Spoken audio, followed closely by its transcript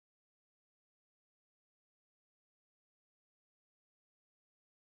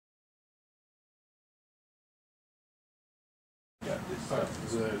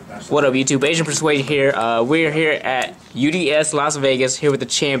What up, YouTube? Asian Persuade here. We're here at UDS Las Vegas, here with the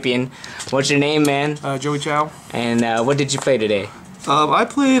champion. What's your name, man? Joey Chou. And what did you play today? I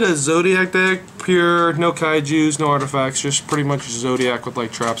played a Zoodiac deck, pure, no kaijus, no artifacts, just pretty much Zoodiac with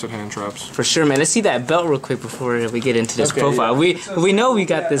like traps and hand traps. For sure, man. Let's see that belt real quick before we get into this profile. Yeah. We know we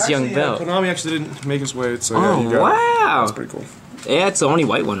got this young belt. Konami actually didn't make us wait, so oh, yeah, wow. That's pretty cool. Yeah, it's the only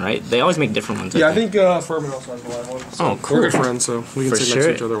white one, right? They always make different ones. Yeah, I think Furman also has the white one. So oh, cool. We're good friends, so we can sit next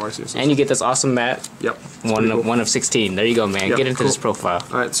to each other YCS. And you get this awesome mat. Yep. One of 16. There you go, man. Yep, get into this profile.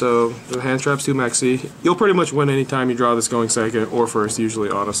 Alright, so the hand traps 2 maxi. You'll pretty much win any time you draw this going second or first, usually,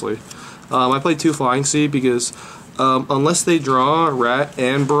 honestly. I played 2 Flying Sea because unless they draw Rat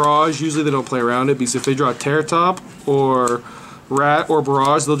and Barrage, usually they don't play around it, because if they draw Terra Top or Rat or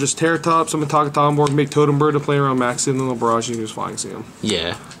Barrage, they'll just Terra Top, summon Takatombor, make Totem Bird to play around Maxi, and then they'll Barrage and you can just Flying Sea them.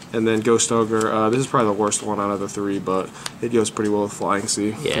 Yeah. And then Ghost Ogre, this is probably the worst one out of the 3, but it goes pretty well with Flying Sea.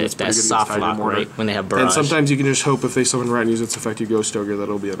 Yeah, it's that soft lock, right, when they have Barrage. And sometimes you can just hope if they summon Rat and use its effect, you Ghost Ogre,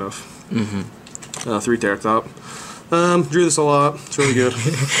 that'll be enough. 3 Terra Top. Drew this a lot. It's really good.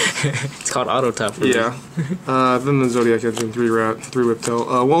 It's called Auto Top. Yeah. Then the Zoodiac Engine, 3 Rat, 3 Whiptail.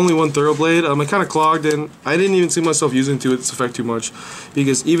 Only 1 Thoroughblade. I kind of clogged, and I didn't even see myself using its effect too much,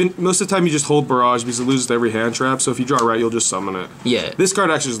 because even most of the time you just hold Barrage because it loses to every hand trap. So if you draw Rat, you'll just summon it. Yeah. This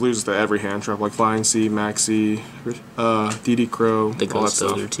card actually just loses to every hand trap, like Flying Sea, Maxi, DD Crow, the all that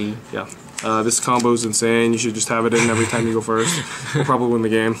stuff. Too. Yeah. This combo is insane. You should just have it in every time you go first. We'll probably win the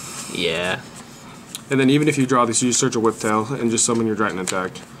game. Yeah. And then even if you draw this, you just search a Whiptail and just summon your Dragon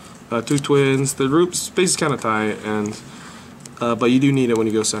attack. 2 Twins. The root space is kind of tight, and but you do need it when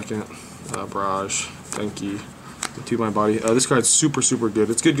you go second. Barrage, Denki, 2 My Body. This card's super good.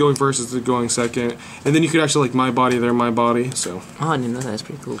 It's good going first, it's good going second, and then you could actually like My Body, they're My Body. So. Oh, I didn't know that. That's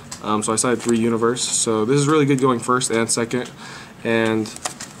pretty cool. So I sided 3 Universe. So this is really good going first and second, and.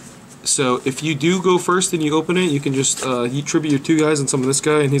 So if you do go first and you open it, you can just you tribute your 2 guys and summon this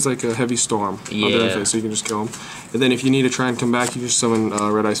guy, and he's like a heavy storm. Yeah. So you can just kill him. And then if you need to try and come back, you just summon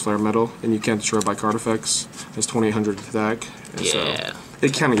Red Ice Flare Metal, and you can't destroy it by card effects. It's 2800 attack. And yeah. So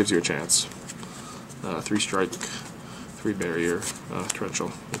it kind of gives you a chance. 3 Strike, 3 Barrier,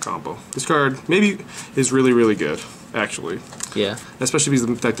 Torrential, and combo. This card maybe is really good, actually. Yeah. Especially because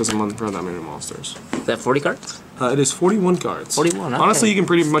the deck doesn't run that many monsters. Is that 40 cards? It is 41 cards. 41, okay. Honestly, you can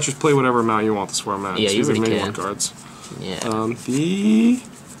pretty much just play whatever amount you want this format. Yeah, you really can. can. Cards. Yeah. The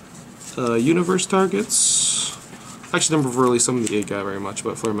Universe targets. Actually, never really summoned the 8 guy very much,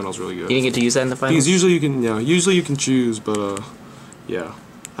 but Flare Metal's really good. You didn't get to use that in the finals? Because usually you can choose, but yeah.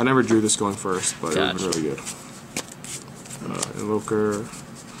 I never drew this going first, but it would have been really good. Invoker,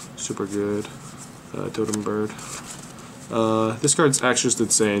 super good. Totem Bird. This card's actually just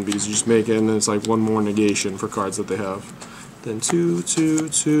insane because you just make it and then it's like 1 more negation for cards that they have. Then 2, 2,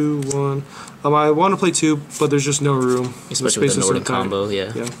 2, 1. I want to play 2, but there's just no room. Especially with the Norden combo,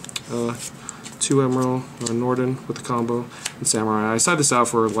 yeah. Yeah. 2 Emerald, Norden with the combo, and Samurai. I side this out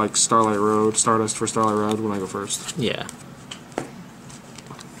for like Starlight Road, Stardust for Starlight Road when I go first. Yeah.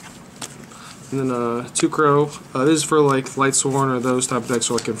 And then 2 Crow. This is for like Lightsworn or those type of decks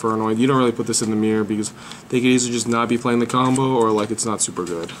or like Infernoid. You don't really put this in the mirror because they could easily just not be playing the combo or like it's not super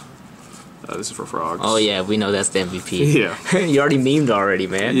good. This is for Frogs. Oh yeah, we know that's the MVP. Yeah. You already memed already,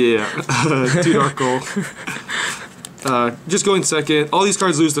 man. Yeah. 2 Dark Gold. Just going second. All these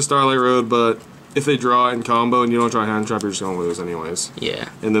cards lose to Starlight Road, but if they draw in combo and you don't draw hand trap, you're just gonna lose anyways. Yeah.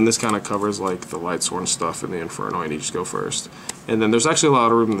 And then this kind of covers like the Lightsworn stuff and the Inferno, and you just go first. And then there's actually a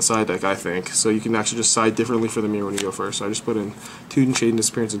lot of room in the side deck, I think, so you can actually just side differently for the mirror when you go first. So I just put in 2 Shade and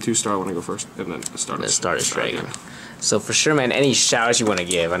Disappearance and 2 Star when I go first, and then Stardust Dragon. So for sure, man, any shout-outs you want to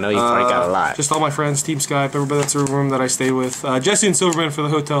give? I know you've probably got a lot. Just all my friends, Team Skype, everybody that's in the room that I stay with. Jesse and Silverman for the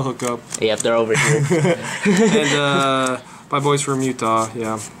hotel hookup. Yep, they're over here. And my boys from Utah,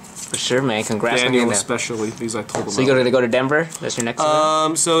 yeah. For sure, man. Congrats Daniel on getting especially, because I told him. So you're going to go to Denver? That's your next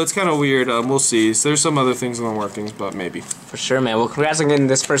event? So it's kind of weird. We'll see. So there's some other things in the workings, but maybe. For sure, man. Well, congrats on getting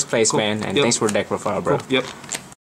this first place, man. And thanks for the deck profile, bro. Cool. Yep.